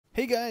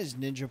Hey guys,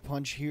 Ninja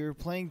Punch here,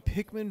 playing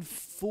Pikmin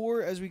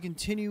 4 as we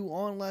continue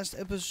on. Last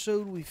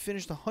episode, we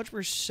finished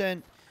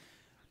 100%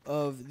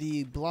 of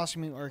the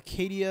Blossoming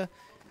Arcadia.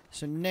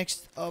 So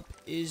next up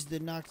is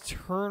the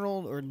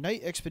Nocturnal or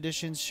Night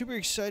Expedition. Super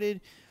excited.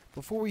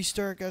 Before we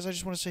start, guys, I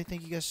just want to say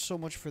thank you guys so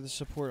much for the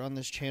support on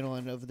this channel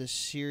and of this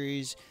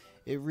series.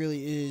 It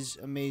really is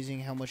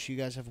amazing how much you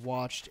guys have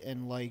watched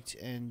and liked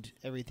and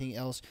everything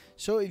else.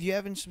 So if you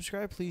haven't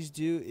subscribed, please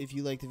do. If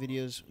you like the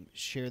videos,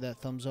 share that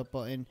thumbs up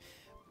button.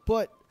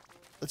 But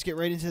let's get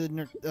right into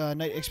the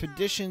night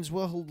expeditions.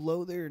 Well,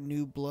 hello there,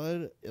 new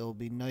blood. It'll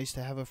be nice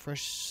to have a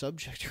fresh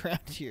subject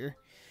around here.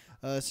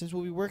 Since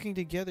we'll be working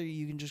together,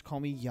 you can just call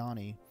me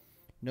Yanni.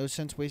 No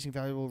sense wasting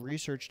valuable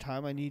research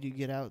time. I need to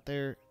get out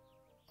there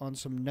on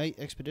some night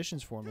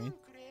expeditions for me.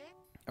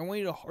 I want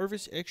you to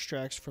harvest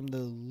extracts from the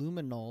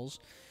luminols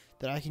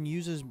that I can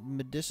use as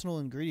medicinal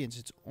ingredients.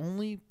 It's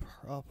only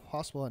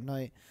possible at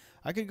night.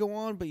 I could go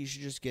on, but you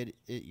should just get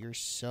it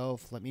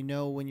yourself. Let me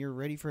know when you're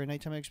ready for a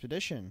nighttime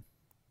expedition.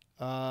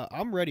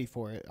 I'm ready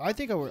for it. I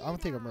think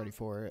I'm ready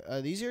for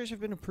it. These areas have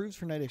been approved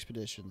for night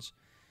expeditions.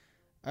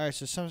 Alright,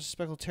 so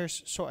sun-speckled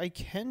terrace. So I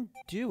can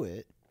do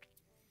it.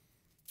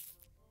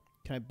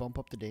 Can I bump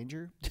up the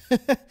danger?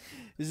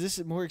 Is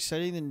this more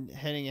exciting than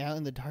heading out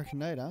in the dark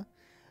night, huh?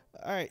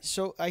 Alright,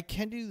 so I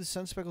can do the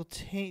sun-speckled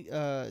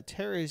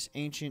terrace,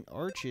 ancient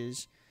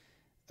arches.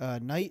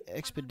 Night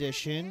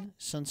expedition.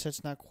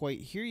 Sunset's not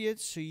quite here yet,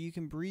 so you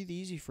can breathe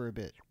easy for a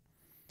bit.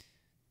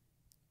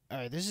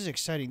 Alright, this is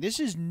exciting. This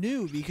is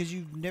new because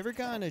you've never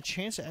gotten a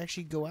chance to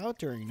actually go out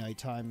during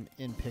nighttime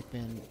in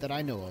Pikmin that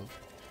I know of.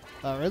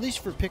 Or at least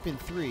for Pikmin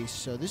 3,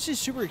 so this is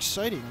super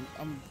exciting.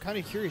 I'm kind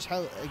of curious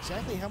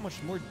exactly how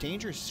much more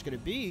dangerous it's going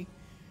to be,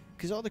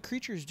 because all the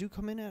creatures do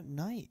come in at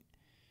night.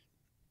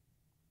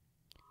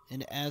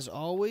 And as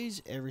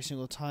always, every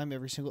single time,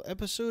 every single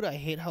episode, I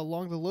hate how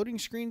long the loading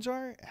screens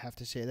are. I have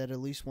to say that at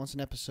least once an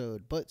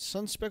episode. But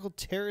sun-speckled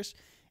terrace,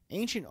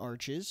 ancient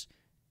arches,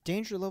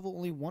 danger level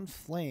only 1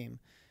 flame.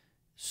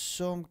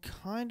 So I'm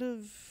kind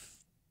of...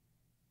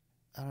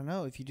 I don't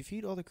know. If you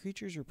defeat all the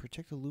creatures or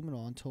protect the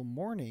luminol until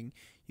morning,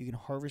 you can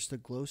harvest the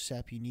glow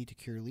sap you need to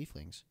cure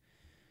leaflings.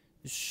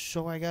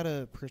 So I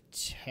gotta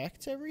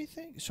protect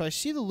everything? So I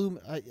see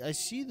the I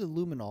see the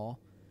luminol.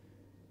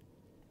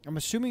 I'm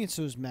assuming it's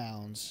those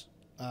mounds.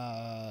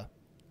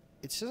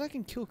 It says I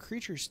can kill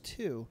creatures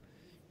too.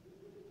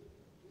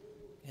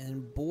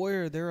 And boy,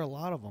 are there a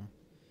lot of them.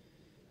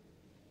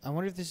 I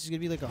wonder if this is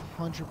going to be like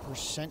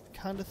 100%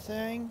 kind of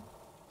thing.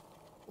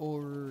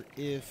 Or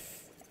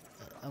if...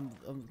 I'm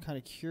kind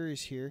of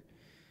curious here.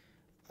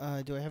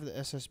 Do I have the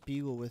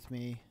SSB wheel with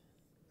me?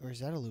 Or is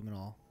that a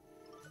luminol?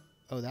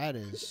 Oh, that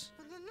is.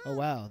 Oh,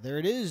 wow. There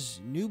it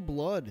is. New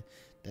blood.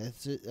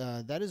 That's it.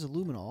 That is a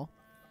luminol.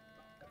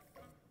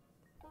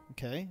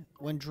 Okay.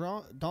 When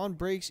dawn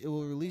breaks, it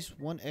will release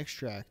 1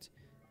 extract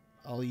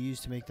I'll use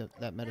to make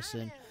that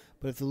medicine.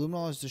 But if the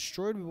luminol is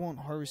destroyed, we won't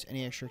harvest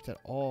any extract at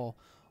all.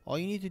 All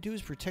you need to do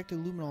is protect the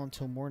luminol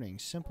until morning.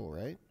 Simple,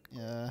 right?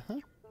 Uh-huh.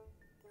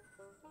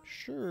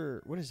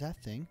 Sure. What is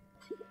that thing?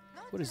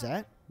 What is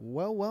that?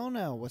 Well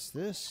now. What's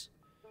this?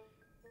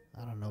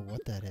 I don't know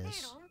what that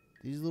is.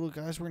 These little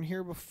guys weren't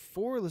here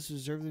before. Let's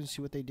observe them and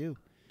see what they do.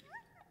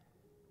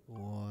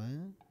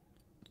 What?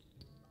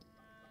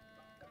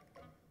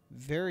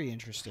 Very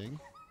interesting.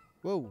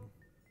 Whoa.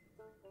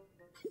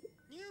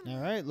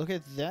 Alright, look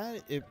at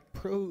that. It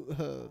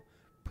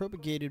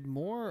propagated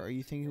more. Are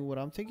you thinking what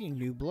I'm thinking?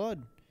 New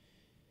blood.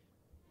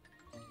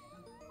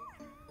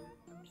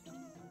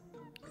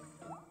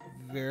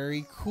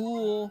 Very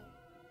cool.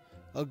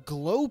 A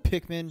glow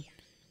Pikmin.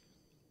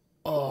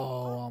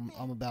 Oh,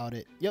 I'm about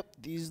it. Yep,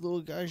 these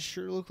little guys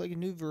sure look like a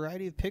new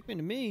variety of Pikmin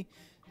to me.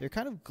 They're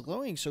kind of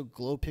glowing, so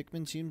glow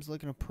Pikmin seems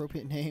like an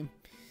appropriate name.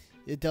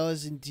 It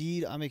does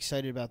indeed. I'm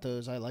excited about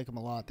those. I like them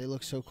a lot. They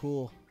look so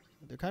cool.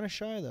 They're kind of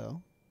shy,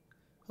 though.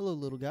 Hello,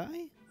 little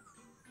guy.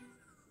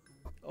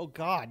 Oh,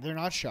 God. They're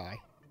not shy.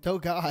 Oh,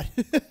 God.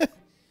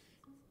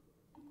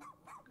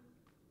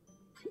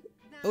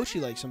 Oh, she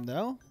likes them,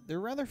 though.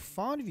 They're rather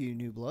fond of you,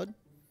 new blood.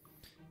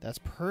 That's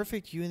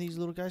perfect. You and these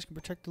little guys can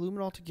protect the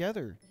luminol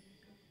together.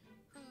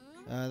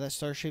 That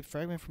star-shaped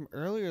fragment from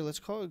earlier, let's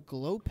call it a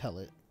glow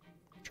pellet.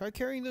 Try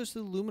carrying those to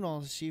the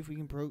luminol to see if we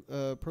can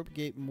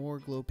propagate more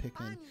glow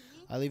Pikmin.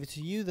 I leave it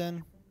to you,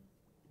 then.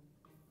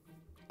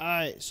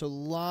 Alright, so a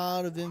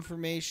lot of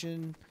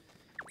information.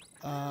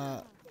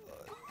 So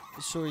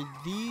are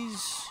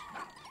these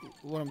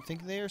what I'm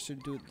thinking they are? So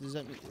does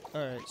that mean...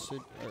 Alright,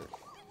 so...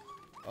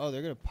 Oh,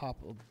 they're going to pop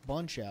a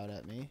bunch out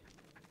at me.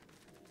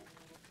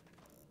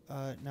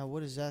 Now,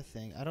 what is that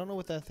thing? I don't know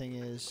what that thing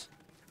is.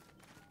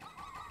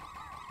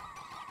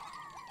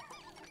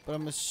 But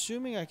I'm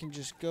assuming I can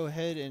just go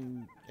ahead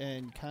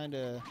and kind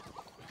of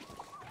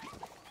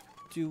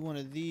do one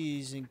of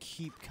these and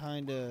keep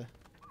kind of...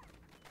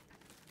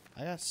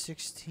 I got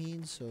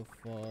 16 so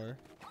far.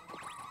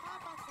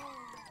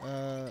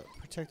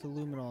 Protect the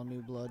luminol,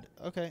 new blood.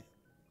 Okay.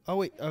 Oh,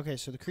 wait. Okay,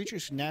 so the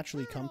creatures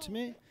naturally come to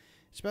me?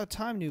 It's about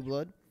time, new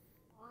blood.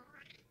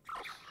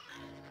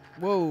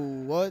 Whoa,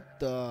 what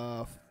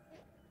the...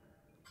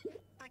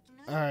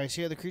 Alright,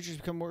 see how the creatures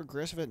become more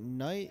aggressive at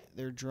night?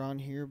 They're drawn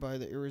here by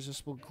the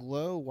irresistible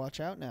glow. Watch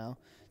out now.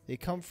 They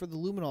come for the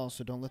luminol,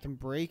 so don't let them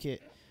break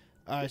it.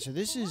 Alright, so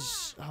this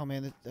is... Oh,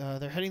 man.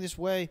 They're heading this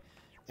way,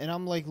 and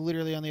I'm, like,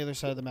 literally on the other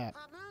side of the map.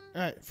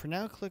 Alright, for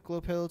now, collect glow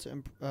pellets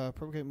and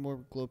propagate more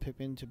glow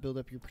Pikmin to build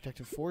up your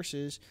protective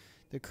forces.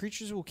 The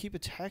creatures will keep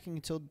attacking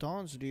until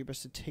dawn, so do your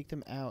best to take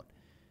them out.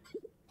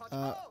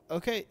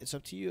 Okay, it's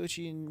up to you,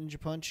 Ochi and Ninja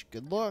Punch.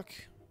 Good luck.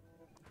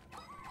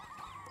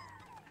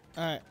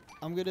 Alright,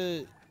 I'm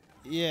gonna...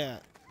 Yeah.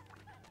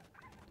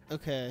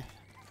 Okay.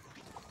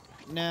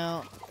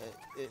 Now,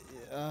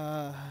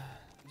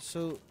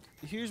 so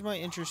here's my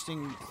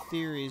interesting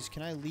theories.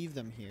 Can I leave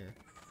them here?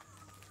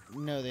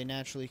 No, they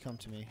naturally come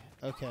to me.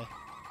 Okay.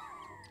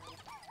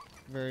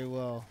 Very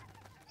well.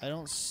 I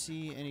don't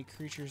see any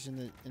creatures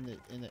in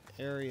the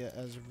area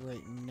as of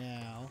right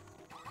now.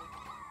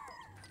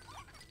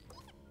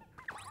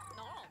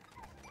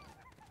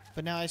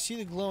 But now I see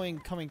the glowing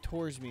coming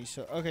towards me,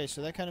 so okay,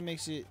 so that kind of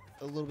makes it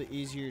a little bit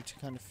easier to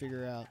kind of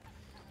figure out.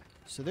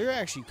 So they're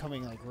actually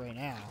coming like right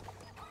now.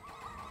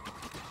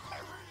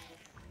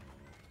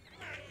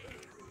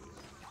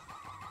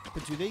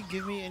 But do they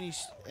give me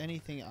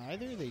anything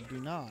either? They do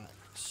not.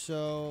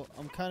 So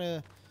I'm kind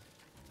of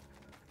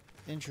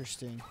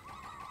interesting.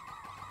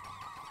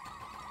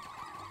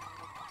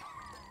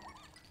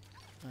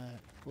 Alright,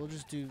 we'll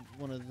just do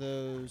one of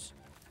those.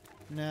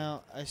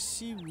 Now, I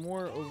see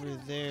more over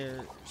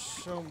there,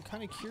 so I'm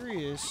kind of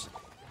curious,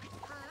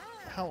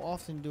 how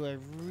often do I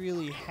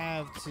really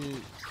have to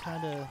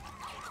kind of...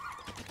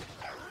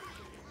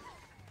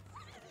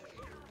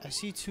 I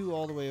see two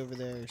all the way over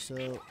there,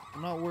 so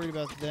I'm not worried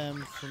about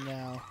them for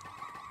now.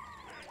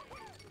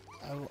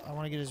 I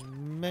want to get as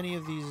many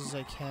of these as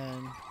I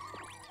can.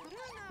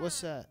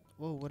 What's that?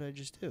 Whoa, what did I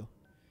just do?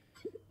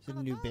 Is it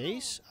a new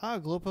base? Ah,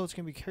 glow pellets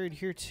can be carried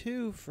here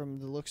too, from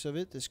the looks of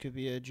it. This could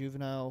be a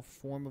juvenile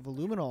form of a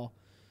luminol.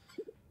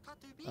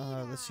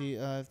 Let's see,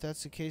 if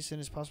that's the case, then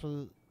it's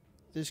possible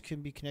this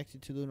can be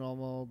connected to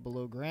luminol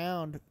below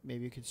ground.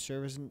 Maybe it could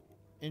serve as an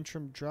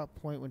interim drop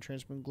point when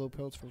transmitting glow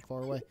pellets from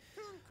far away.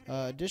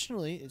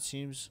 Additionally, it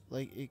seems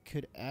like it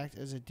could act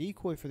as a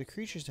decoy for the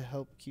creatures to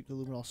help keep the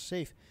luminol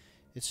safe.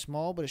 It's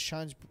small, but it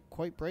shines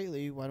quite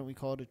brightly. Why don't we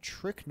call it a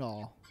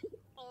tricknol?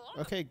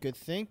 Okay, good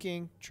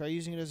thinking. Try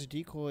using it as a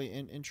decoy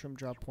and interim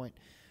drop point.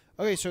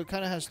 Okay, so it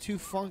kind of has two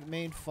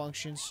main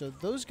functions. So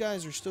those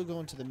guys are still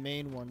going to the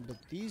main one, but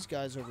these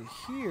guys over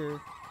here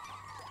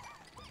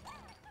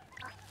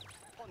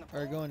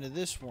are going to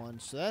this one.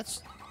 So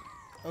that's...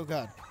 Oh,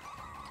 God.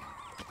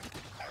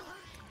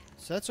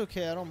 So that's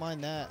okay. I don't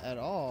mind that at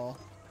all.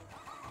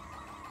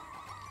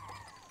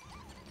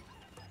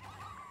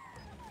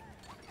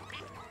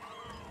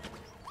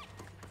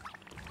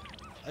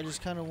 I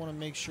just kind of want to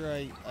make sure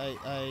I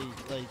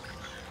like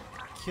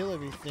kill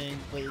everything,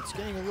 but it's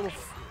getting a little...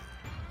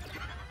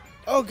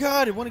 Oh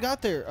God, it wouldn't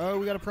got there. Oh,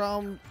 we got a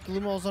problem. The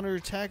luminol's under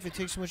attack. If it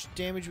takes so much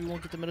damage, we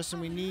won't get the medicine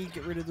we need.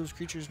 Get rid of those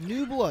creatures.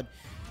 New blood.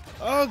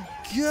 Oh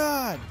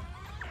God.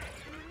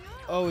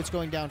 Oh, it's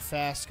going down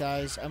fast,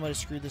 guys. I might have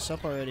screwed this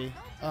up already.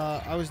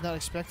 I was not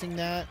expecting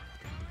that.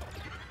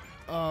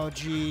 Oh,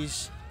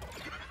 jeez.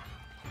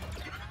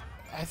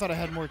 I thought I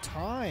had more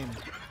time.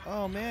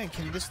 Oh man,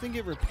 can this thing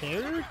get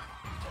repaired?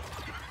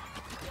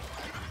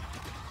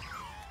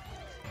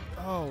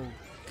 Oh,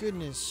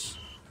 goodness.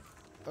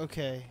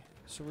 Okay,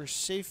 so we're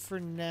safe for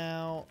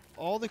now.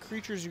 All the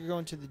creatures are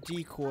going to the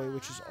decoy,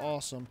 which is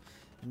awesome.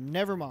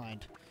 Never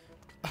mind.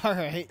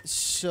 Alright,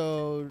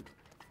 so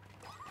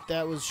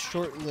that was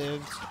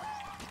short-lived.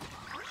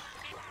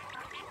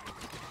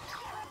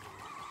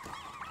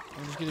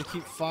 I'm just going to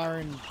keep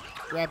firing,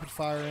 rapid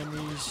fire in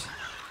these.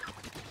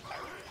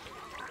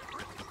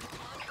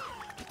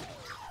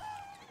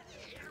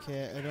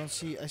 Okay, I don't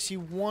see... I see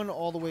one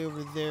all the way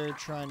over there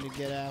trying to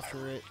get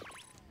after it.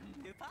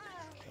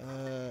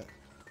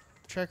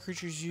 Track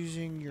creatures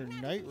using your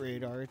night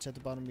radar. It's at the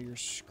bottom of your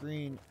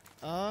screen.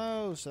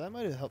 Oh, so that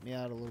might have helped me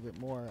out a little bit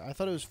more. I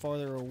thought it was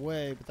farther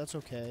away, but that's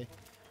okay.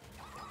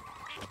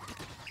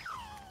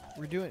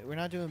 We're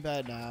not doing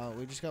bad now.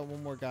 We just got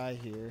one more guy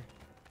here.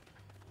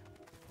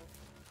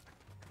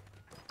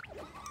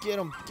 Get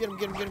him! Get him!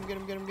 Get him! Get him! Get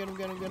him! Get him! Get him!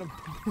 Get him! Get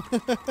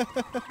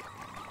him!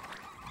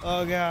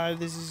 Oh God,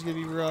 this is gonna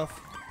be rough.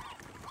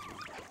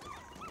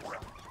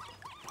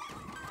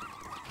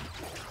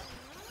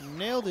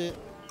 Nailed it.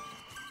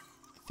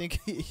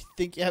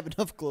 Think you have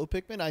enough glow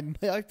Pikmin?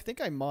 I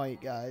think I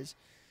might, guys.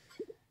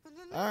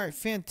 Alright,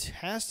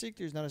 fantastic.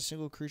 There's not a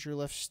single creature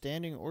left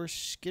standing or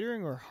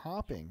skittering or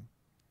hopping.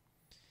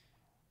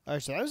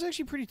 Alright, so that was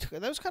actually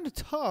that was kind of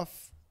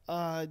tough.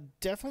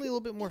 Definitely a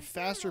little bit more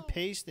faster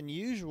paced than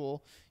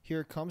usual.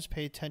 Here it comes.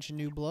 Pay attention,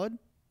 new blood.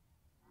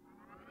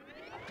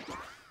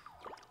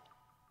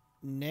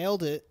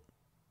 Nailed it.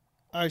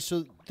 Alright,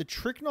 so the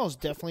tricknol is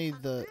definitely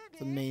the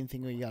main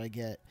thing we gotta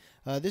get.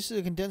 This is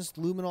a condensed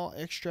luminol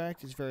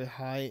extract. It's very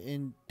high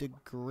in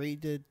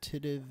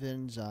degradative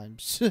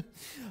enzymes.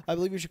 I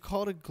believe we should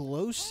call it a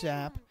glow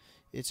sap.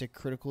 It's a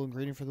critical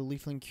ingredient for the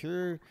leafling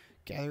cure.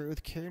 Gather it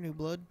with care, new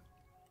blood.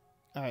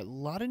 Alright, a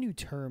lot of new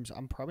terms.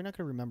 I'm probably not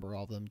going to remember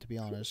all of them, to be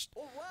honest.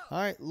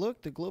 Alright,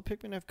 look, the glow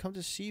Pikmin have come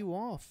to see you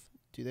off.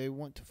 Do they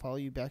want to follow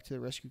you back to the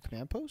rescue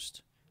command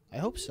post? I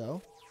hope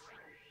so.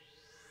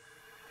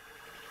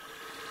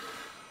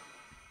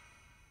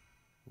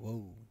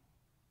 Whoa.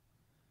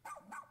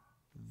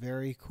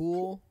 Very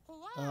cool.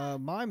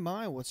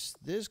 My, what's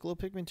this? Glow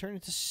Pikmin turned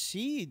into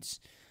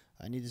seeds.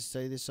 I need to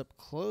study this up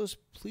close.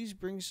 Please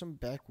bring some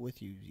back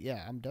with you.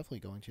 Yeah, I'm definitely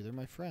going to. They're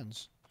my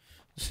friends.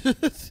 I'm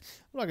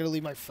not going to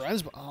leave my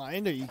friends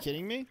behind. Are you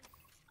kidding me?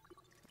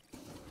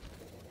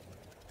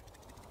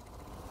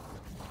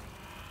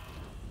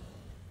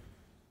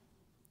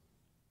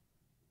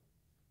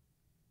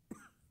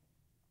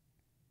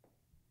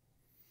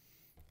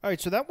 Alright,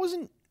 so that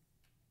wasn't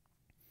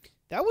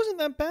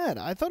that bad.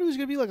 I thought it was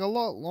going to be like a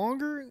lot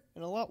longer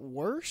and a lot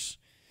worse.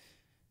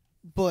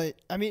 But,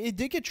 I mean, it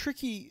did get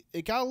tricky.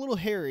 It got a little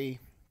hairy.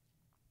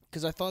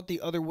 Because I thought the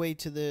other way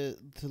to the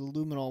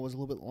luminol was a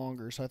little bit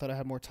longer. So I thought I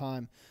had more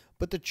time.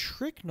 But the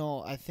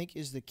tricknol, I think,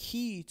 is the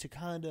key to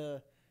kind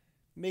of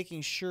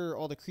making sure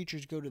all the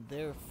creatures go to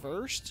there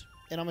first.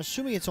 And I'm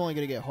assuming it's only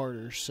going to get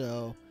harder.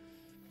 So,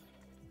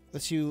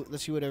 let's see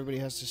what everybody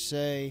has to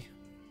say.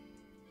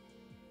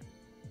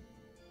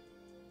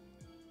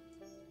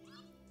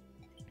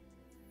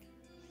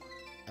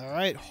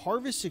 Alright,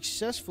 harvest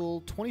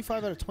successful.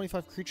 25 out of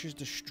 25 creatures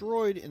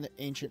destroyed in the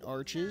ancient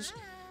arches.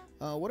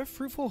 What a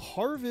fruitful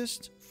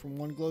harvest. From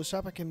one glow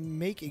sap, I can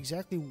make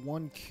exactly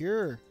one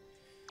cure.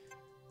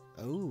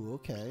 Oh,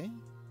 okay.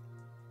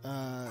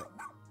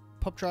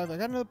 Pup drive. I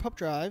got another pup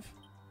drive.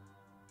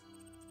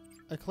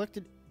 I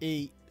collected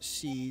 8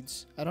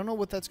 seeds. I don't know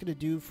what that's going to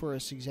do for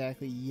us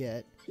exactly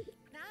yet.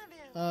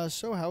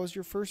 So how was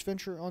your first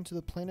venture onto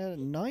the planet at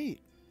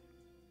night?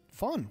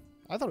 Fun.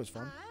 I thought it was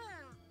fun.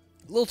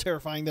 A little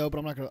terrifying though, but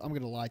I'm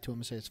gonna lie to him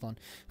and say it's fun.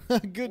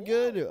 Good.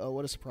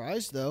 What a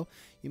surprise though.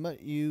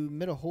 You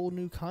met a whole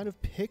new kind of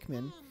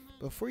Pikmin.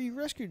 Before you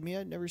rescued me,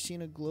 I'd never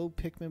seen a glow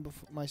Pikmin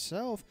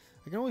myself.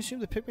 I can only assume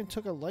the Pikmin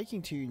took a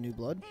liking to you, new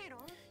blood.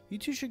 You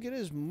two should get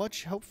as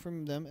much help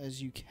from them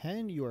as you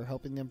can. You are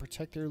helping them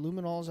protect their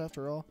luminols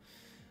after all.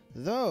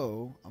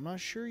 Though, I'm not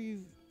sure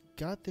you've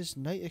got this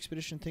night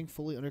expedition thing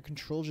fully under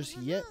control just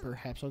yet.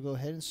 Perhaps I'll go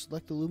ahead and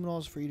select the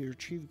luminols for you to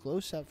retrieve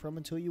glow sap from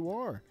until you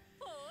are.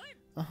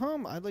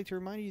 I'd like to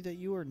remind you that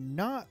you are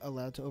not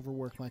allowed to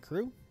overwork my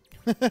crew.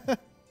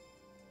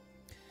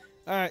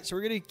 Alright, so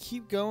we're going to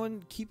keep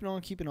going, keeping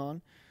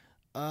on.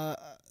 I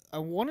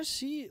want to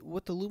see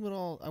what the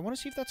luminol... I want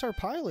to see if that's our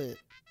pilot.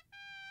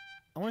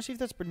 I want to see if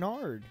that's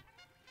Bernard.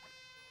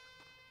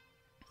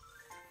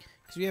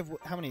 Because we have...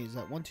 How many is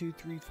that? 1, 2,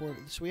 3, 4...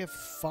 So we have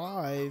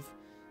 5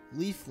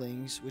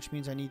 leaflings, which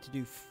means I need to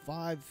do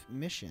 5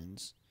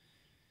 missions.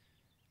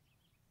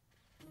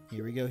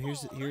 Here we go.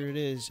 Here it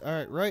is. All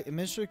right, right.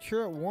 Administer a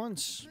cure at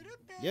once.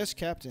 Yes,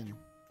 Captain.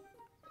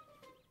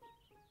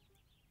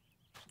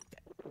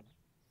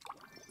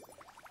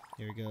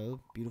 Here we go.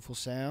 Beautiful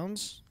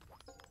sounds.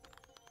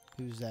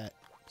 Who's that?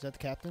 Is that the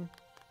captain?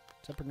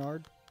 Is that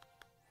Bernard?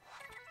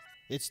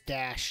 It's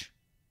Dash.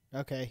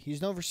 Okay. He's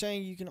known for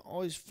saying you can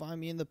always find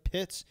me in the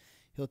pits.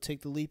 He'll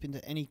take the leap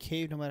into any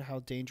cave no matter how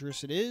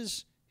dangerous it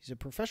is. He's a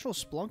professional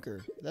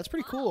splunker. That's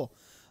pretty cool.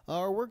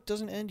 Our work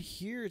doesn't end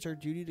here. It's our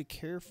duty to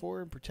care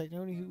for and protect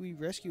only who we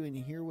rescue and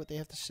hear what they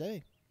have to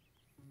say.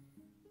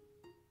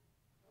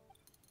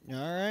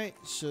 Alright,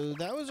 so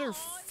that was our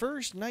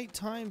first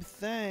nighttime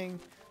thing.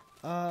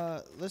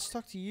 Let's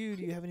talk to you.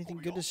 Do you have anything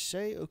good to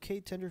say? Okay,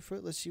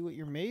 Tenderfoot, let's see what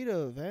you're made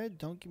of.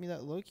 Don't give me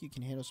that look. You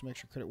can handle some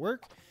extra credit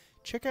work.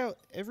 Check out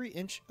every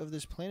inch of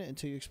this planet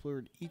until you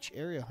explored each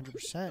area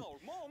 100%.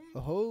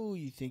 Oh,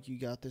 you think you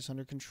got this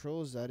under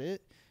control? Is that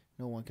it?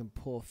 No one can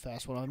pull a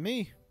fast one on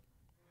me.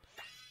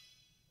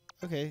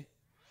 Okay.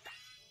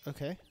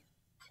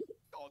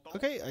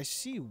 Okay, I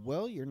see.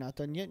 Well, you're not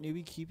done yet,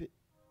 newbie.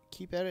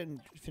 Keep at it and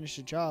finish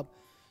the job.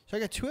 So I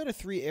got 2 out of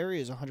 3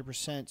 areas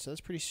 100%, so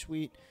that's pretty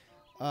sweet.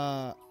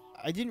 I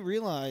didn't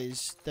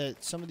realize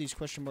that some of these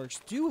question marks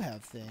do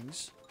have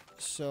things,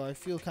 so I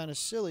feel kind of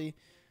silly.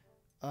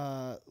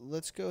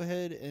 Let's go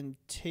ahead and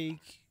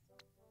take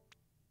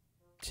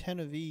 10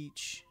 of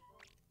each.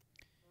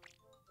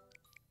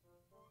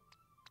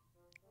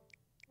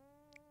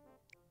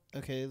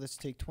 Okay, let's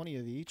take 20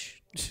 of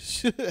each.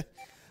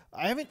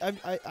 I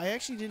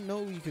actually didn't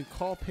know you could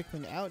call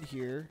Pikmin out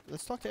here.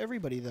 Let's talk to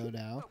everybody though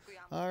now.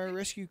 Our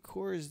rescue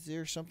corps, is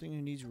there something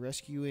who needs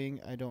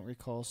rescuing? I don't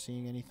recall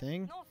seeing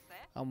anything.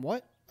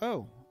 What?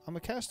 Oh, I'm a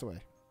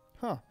castaway.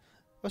 Huh.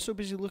 I was so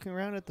busy looking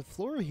around at the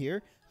floor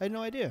here, I had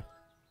no idea.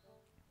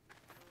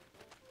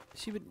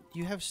 See, but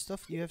you have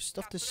stuff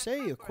to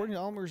say. According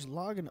to Almer's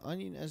log, an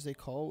onion, as they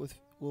call it,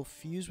 will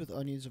fuse with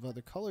onions of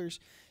other colors.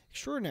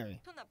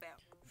 Extraordinary.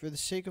 For the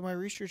sake of my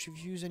research,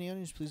 if you use any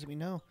onions, please let me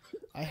know.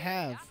 I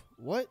have.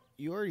 What?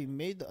 You already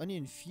made the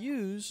onion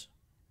fuse?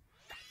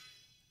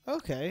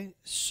 Okay,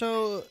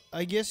 so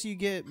I guess you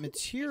get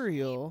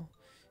material.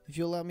 If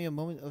you allow me a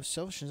moment of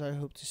selfishness, I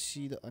hope to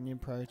see the onion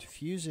prior to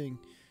fusing.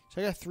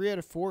 So I got 3 out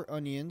of 4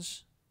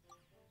 onions.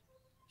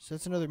 So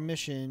that's another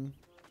mission.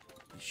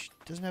 She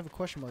doesn't have a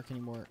question mark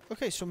anymore.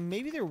 Okay, so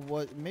maybe there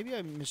was... Maybe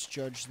I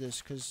misjudged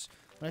this, because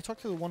when I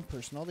talked to the one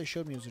person, all they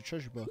showed me was a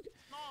treasure book.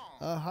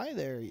 Hi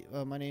there.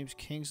 My name's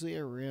Kingsley.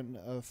 I ran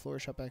a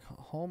florist shop back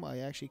home. I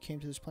actually came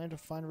to this planet to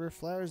find rare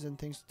flowers, and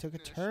things took a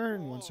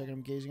turn. One second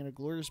I'm gazing at a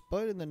glorious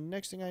bud, and the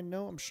next thing I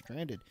know, I'm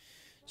stranded.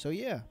 So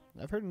yeah,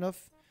 I've heard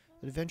enough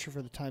adventure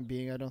for the time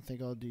being. I don't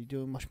think I'll be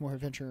doing much more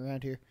adventuring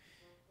around here.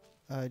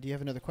 Do you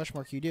have another question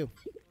mark? You do.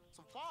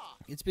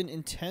 It's been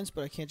intense,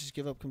 but I can't just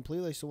give up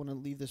completely. I still want to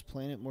leave this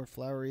planet more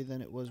flowery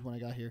than it was when I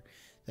got here.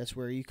 That's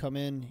where you come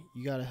in.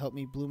 You got to help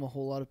me bloom a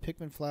whole lot of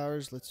Pikmin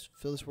flowers. Let's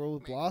fill this world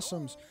with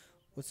blossoms.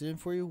 What's it in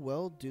for you?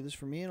 Well, do this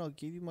for me, and I'll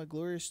give you my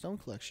glorious stone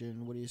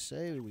collection. What do you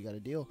say? We got a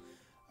deal.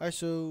 Alright,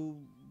 so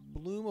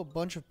bloom a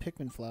bunch of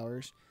Pikmin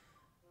flowers.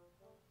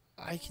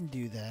 I can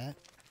do that.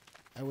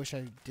 I wish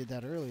I did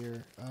that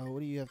earlier. What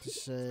do you have to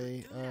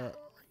say?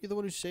 You're the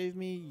one who saved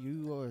me.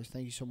 You are.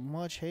 Thank you so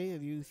much. Hey,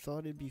 have you thought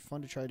it'd be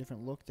fun to try a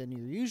different look than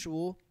your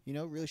usual? You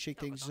know, really shake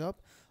things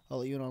up. I'll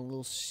let you in on a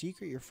little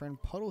secret. Your friend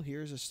Puddle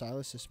here is a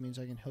stylist. This means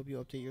I can help you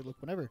update your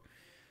look whenever.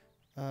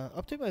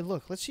 Update my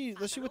look. Let's see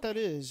what that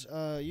is.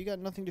 You got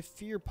nothing to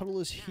fear. Puddle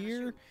is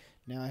here.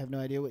 Now I have no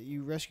idea what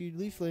you rescued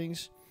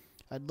leaflings.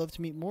 I'd love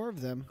to meet more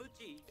of them.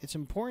 It's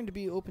important to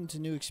be open to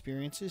new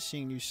experiences,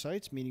 seeing new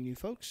sights, meeting new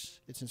folks.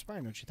 It's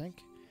inspiring, don't you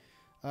think?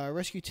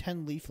 Rescue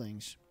 10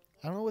 leaflings.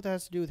 I don't know what that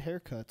has to do with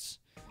haircuts.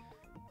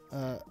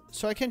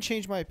 So I can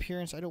change my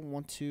appearance. I don't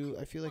want to.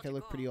 I feel like I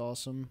look pretty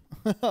awesome.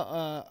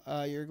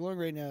 You're glowing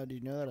right now. Do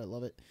you know that? I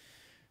love it.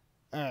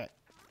 Alright.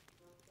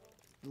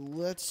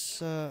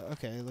 Let's,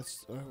 okay,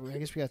 let's, I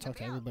guess we gotta talk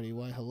to everybody.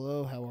 Why,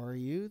 hello, how are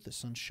you? The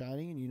sun's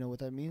shining, and you know what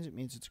that means. It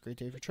means it's a great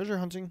day for treasure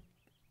hunting.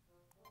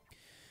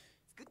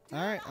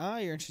 Alright,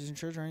 you're interested in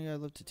treasure hunting. I'd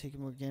love to take a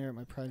more gander at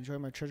my pride. Enjoy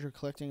my treasure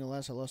collecting.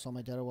 Alas, I lost all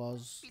my data while I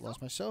was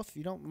lost myself. If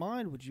you don't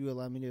mind, would you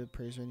allow me to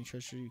appraise any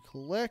treasure you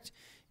collect?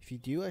 If you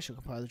do, I shall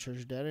compile the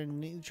treasure data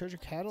and the treasure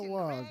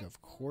catalog.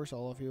 Of course,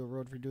 I'll offer you a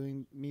reward for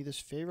doing me this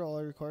favor. All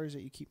I require is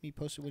that you keep me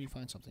posted when you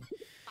find something.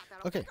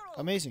 Okay,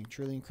 amazing.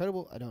 Truly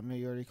incredible. I don't know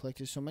you already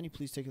collected so many.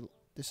 Please take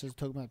this as a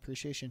token of my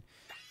appreciation.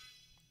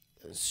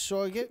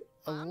 So I get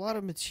a lot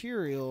of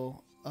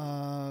material.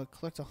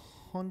 Collect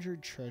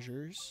 100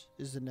 treasures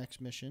is the next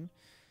mission.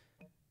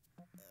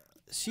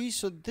 See,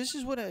 so this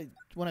is what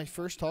when I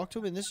first talked to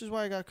him, and this is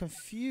why I got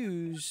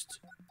confused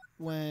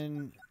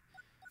when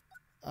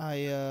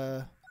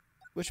I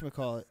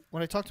whatchamacallit,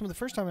 when I talked to him the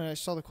first time and I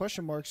saw the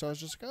question mark, so I was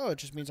just like, oh, it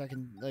just means I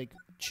can like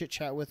chit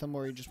chat with him,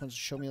 or he just wants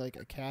to show me like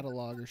a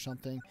catalog or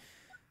something.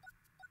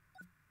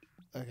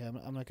 Okay,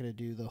 I'm not gonna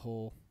do the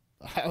whole.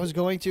 I was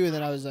going to, and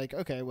then I was like,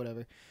 okay,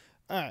 whatever.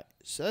 All right,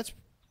 so that's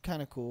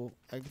kind of cool.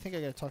 I think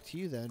I gotta talk to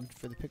you then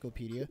for the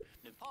Picklepedia.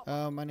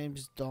 My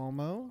name's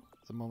Dalmo.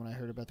 The moment I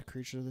heard about the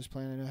creatures of this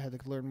planet, I knew I had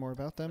to learn more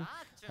about them.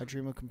 I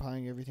dream of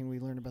compiling everything we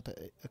learned about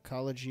the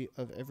ecology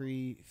of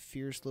every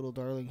fierce little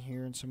darling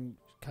here in some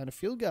kind of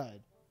field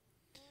guide.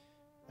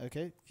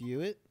 Okay,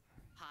 view it.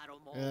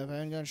 If I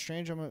hadn't gone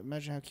strange, I'm gonna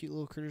imagine how cute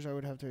little critters I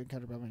would have to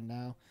encounter by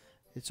now.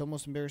 It's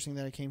almost embarrassing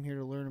that I came here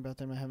to learn about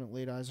them. I haven't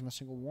laid eyes on a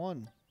single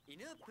one.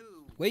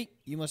 Wait,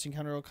 you must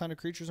encounter all kind of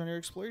creatures on your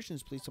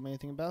explorations. Please tell me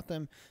anything about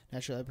them.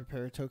 Naturally, I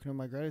prepare a token of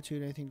my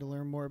gratitude. Anything to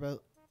learn more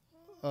about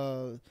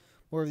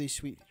more of these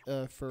sweet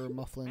fur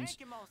mufflins.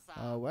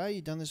 Wow,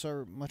 you've done this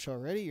much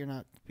already. You're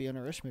not being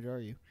underestimated, are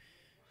you?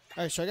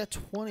 Alright, so I got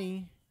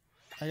 20.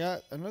 I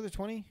got another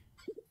 20.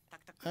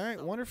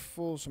 Alright,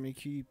 wonderful. So many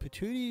cute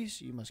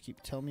patooties. You must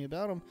keep telling me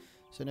about them.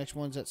 So the next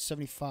one's at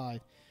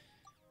 75.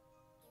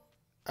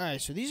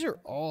 Alright, so these are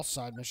all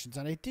side missions,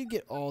 and I did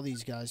get all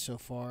these guys so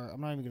far. I'm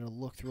not even going to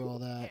look through all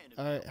that.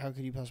 Alright, how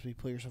could you possibly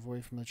pull yourself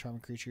away from the charming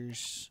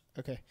creatures?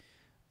 Okay.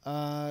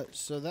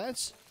 So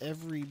that's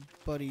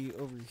everybody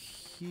over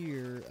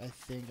here, I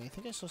think. I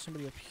think I saw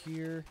somebody up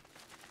here.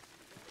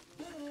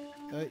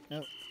 Wait,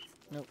 no.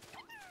 Nope.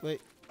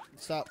 Wait,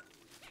 stop.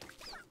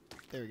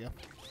 There we go.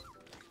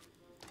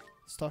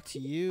 Let's talk to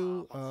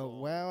you.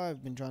 Wow,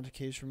 I've been drawn to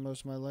caves for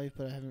most of my life,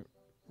 but I haven't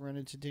run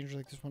into dangers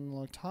like this one in a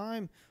long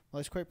time. Well,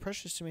 it's quite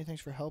precious to me.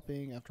 Thanks for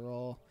helping. After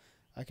all,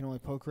 I can only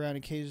poke around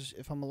in caves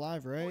if I'm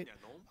alive, right?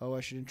 Oh,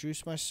 I should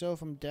introduce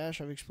myself. I'm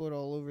Dash. I've explored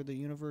all over the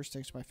universe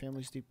thanks to my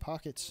family's deep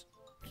pockets.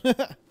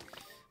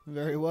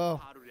 Very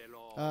well.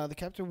 The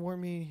captain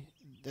warned me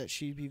that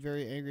she'd be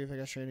very angry if I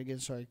got stranded again,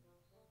 so I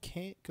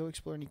can't go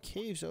explore any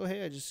caves. Oh,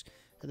 hey, I just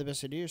had the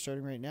best idea.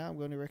 Starting right now, I'm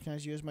going to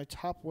recognize you as my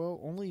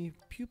only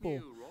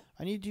pupil.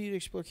 I need you to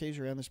explore caves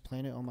around this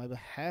planet on my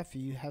behalf.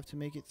 You have to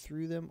make it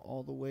through them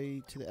all the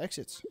way to the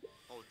exits.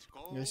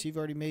 I see you've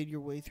already made your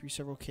way through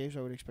several caves.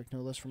 I would expect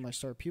no less from my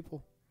star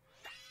pupil.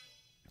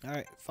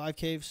 Alright, 5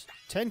 caves,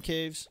 10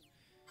 caves.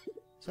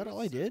 Is that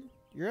all I did?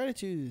 Your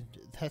attitude.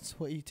 That's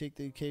why you take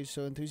the caves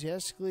so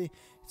enthusiastically.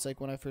 It's like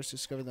when I first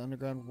discovered the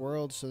underground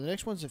world. So the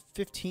next one's at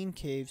 15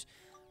 caves.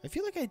 I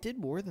feel like I did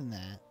more than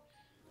that,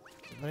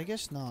 but I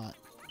guess not.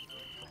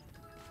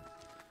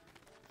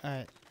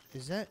 Alright,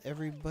 is that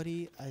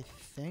everybody? I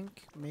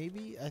think,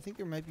 maybe? I think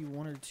there might be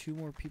 1 or 2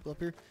 more people up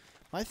here.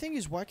 My thing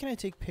is, why can't I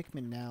take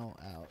Pikmin now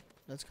out?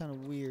 That's kind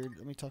of weird.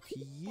 Let me talk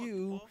to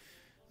you.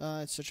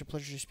 It's such a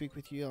pleasure to speak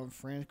with you. I'm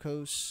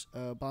Francos,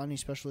 botany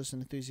specialist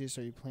and enthusiast.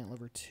 Are you plant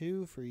lover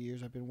too? For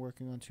years, I've been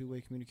working on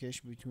two-way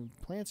communication between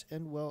plants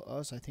and, well,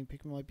 us. I think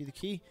Pikmin might be the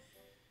key.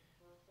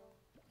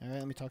 All right,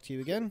 let me talk to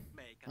you again.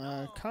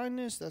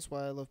 Kindness, that's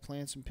why I love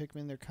plants and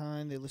Pikmin. They're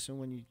kind. They listen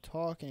when you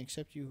talk and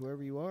accept you,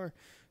 whoever you are.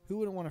 Who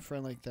wouldn't want a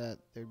friend like that?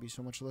 There'd be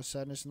so much less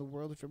sadness in the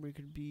world if everybody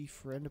could be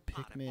friend of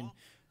Pikmin.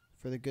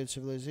 For the good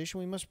civilization,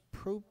 we must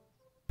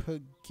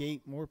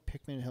propagate more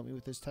Pikmin and help me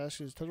with this task.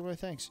 It's total my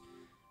thanks.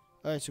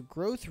 Alright, so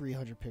grow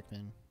 300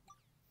 Pikmin.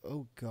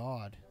 Oh,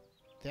 God.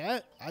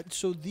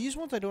 So these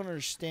ones I don't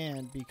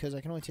understand because I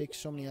can only take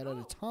so many out at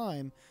a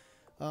time.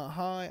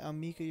 Hi,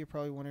 I'm Mika. You're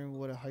probably wondering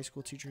what a high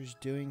school teacher is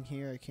doing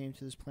here. I came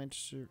to this plant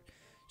to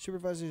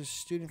supervise a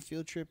student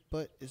field trip,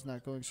 but it's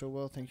not going so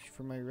well. Thank you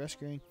for my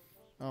rescuing.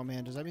 Oh,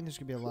 man, does that mean there's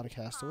going to be a lot of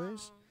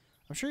castaways?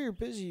 I'm sure you're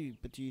busy,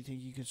 but do you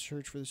think you could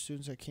search for the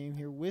students that came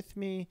here with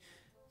me?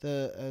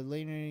 The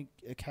Lane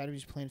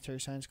Academy's Planetary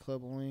Science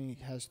Club only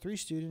has 3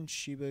 students,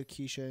 Sheba,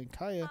 Keisha, and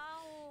Kaya.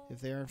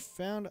 If they aren't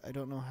found, I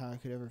don't know how I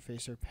could ever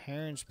face their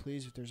parents.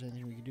 Please, if there's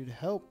anything we can do to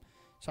help.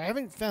 So I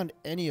haven't found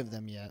any of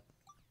them yet.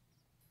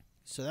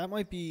 So that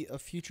might be a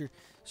future.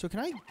 So can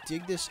I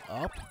dig this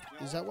up?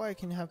 Is that why I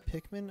can have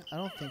Pikmin? I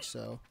don't think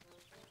so.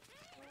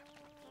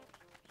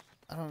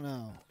 I don't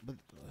know. But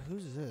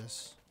who's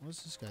this?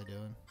 What's this guy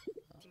doing?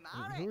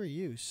 Who are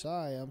you?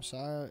 Sai. I'm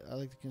Sai. I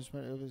like the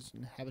consumer. It was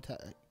in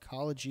habitat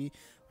ecology.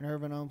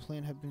 Whenever an unknown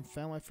plant had been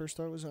found, my first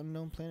thought was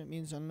unknown planet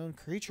means unknown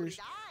creatures.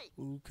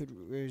 Who could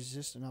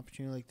resist an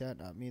opportunity like that?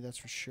 Not me, that's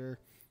for sure.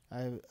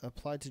 I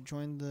applied to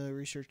join the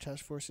research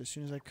task force as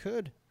soon as I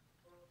could.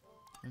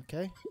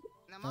 Okay.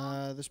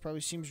 This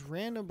probably seems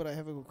random, but I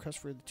have a request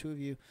for the 2 of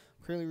you.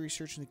 I'm currently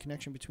researching the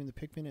connection between the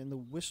Pikmin and the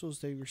whistles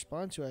they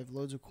respond to. I have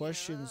loads of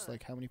questions,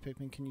 like how many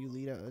Pikmin can you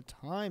lead at a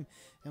time?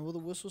 And will the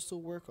whistle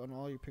still work on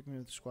all your Pikmin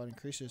if the squad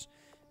increases?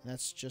 And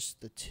that's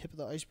just the tip of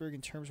the iceberg in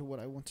terms of what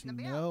I want to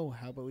know.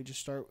 How about we just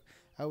start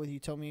out with you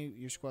tell me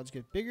your squads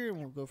get bigger, and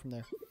we'll go from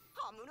there.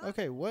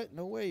 Okay, what?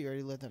 No way, you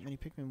already let that many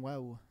Pikmin.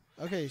 Wow.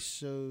 Okay,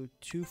 so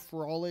 2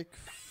 frolic,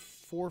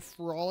 4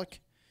 frolic.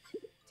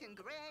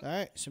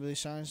 Alright, simply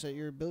signs that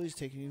your abilities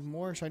take even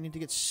more, so I need to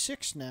get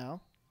 6 now.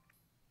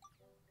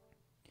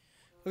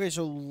 Okay,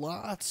 so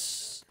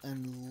lots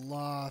and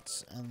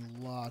lots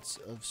and lots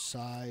of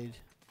side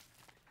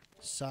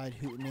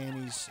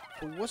hootenannies.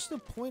 But what's the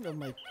point of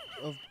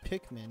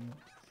Pikmin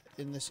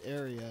in this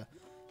area?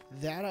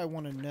 That I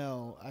want to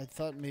know. I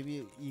thought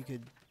maybe you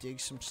could dig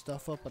some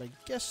stuff up, but I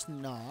guess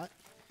not.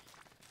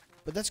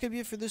 But that's going to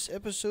be it for this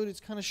episode. It's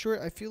kind of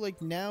short. I feel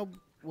like now,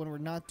 when we're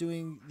not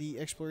doing the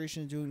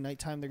exploration and doing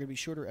nighttime, they're going to be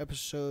shorter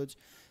episodes.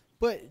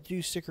 But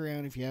do stick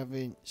around. If you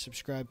haven't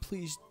subscribed,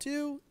 please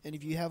do. And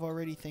if you have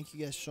already, thank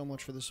you guys so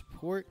much for the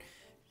support.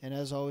 And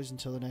as always,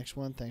 until the next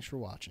one, thanks for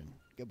watching.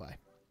 Goodbye.